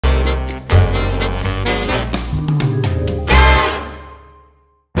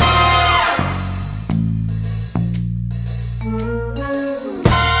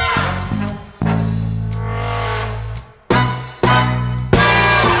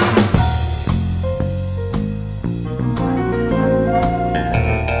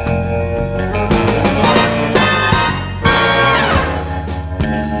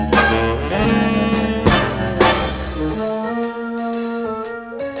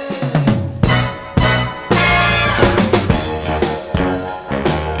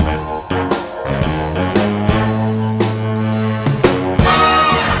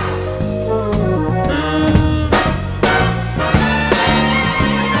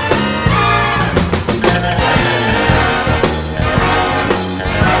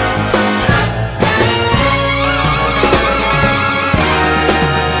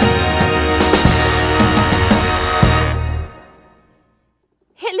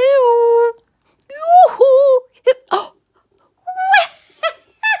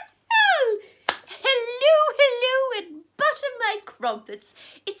comfits.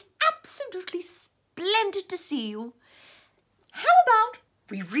 It's absolutely splendid to see you. How about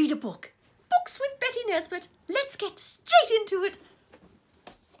we read a book? Books with Betty Nesbitt. Let's get straight into it.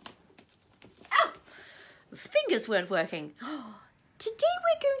 Oh, fingers weren't working. Today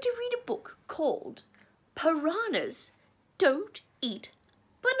we're going to read a book called Piranhas Don't Eat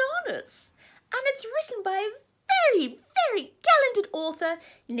Bananas. And it's written by a very, very talented author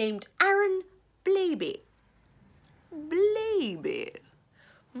named Aaron Blaby. Blaby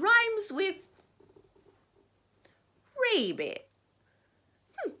rhymes with raby.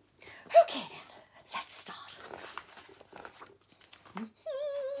 Okay then, let's start.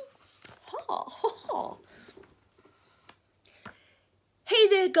 Hey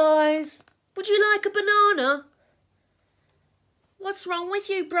there guys, would you like a banana? What's wrong with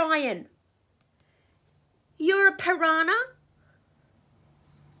you, Brian? You're a piranha?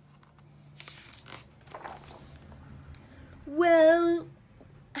 Well,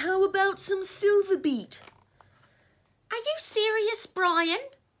 how about some silver beet? Are you serious, Brian?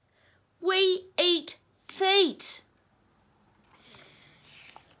 We eat feet.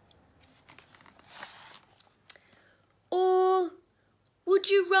 Or would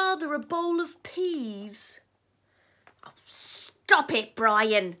you rather a bowl of peas? Oh, stop it,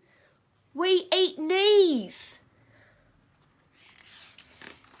 Brian. We eat knees.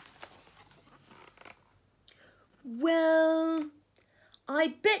 Well,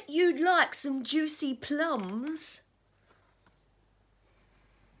 I bet you'd like some juicy plums.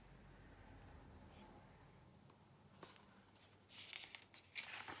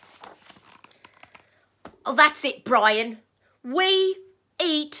 Oh, that's it, Brian. We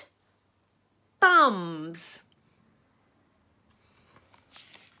eat bums.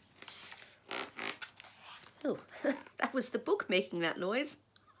 Oh, that was the book making that noise.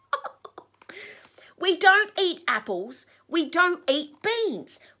 We don't eat apples. We don't eat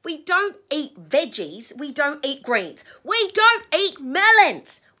beans. We don't eat veggies. We don't eat greens. We don't eat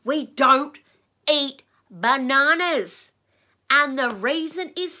melons. We don't eat bananas. And the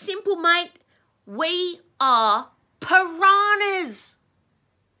reason is simple, mate. We are piranhas.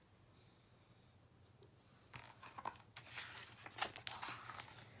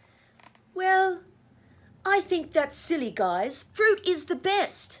 Well, I think that's silly, guys. Fruit is the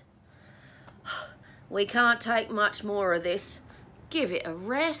best. We can't take much more of this. Give it a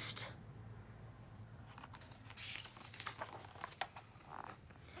rest.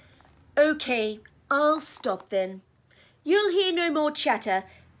 Okay, I'll stop then. You'll hear no more chatter,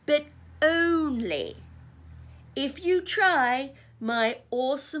 but only if you try my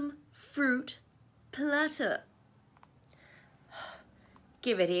awesome fruit platter.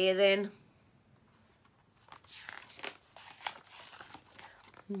 Give it here then.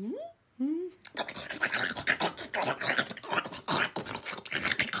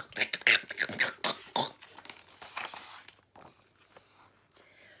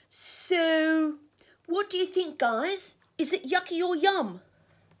 So, what do you think, guys? Is it yucky or yum?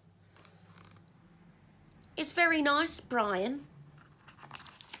 It's very nice, Brian.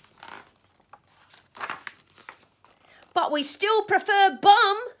 But we still prefer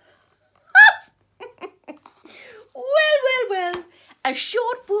bum. Well. A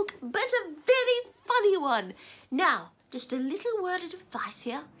short book, but a very funny one. Now, just a little word of advice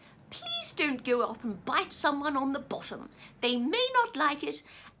here. Please don't go up and bite someone on the bottom. They may not like it,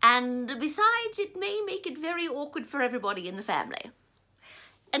 and besides, it may make it very awkward for everybody in the family.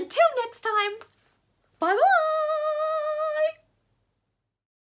 Until next time, bye-bye.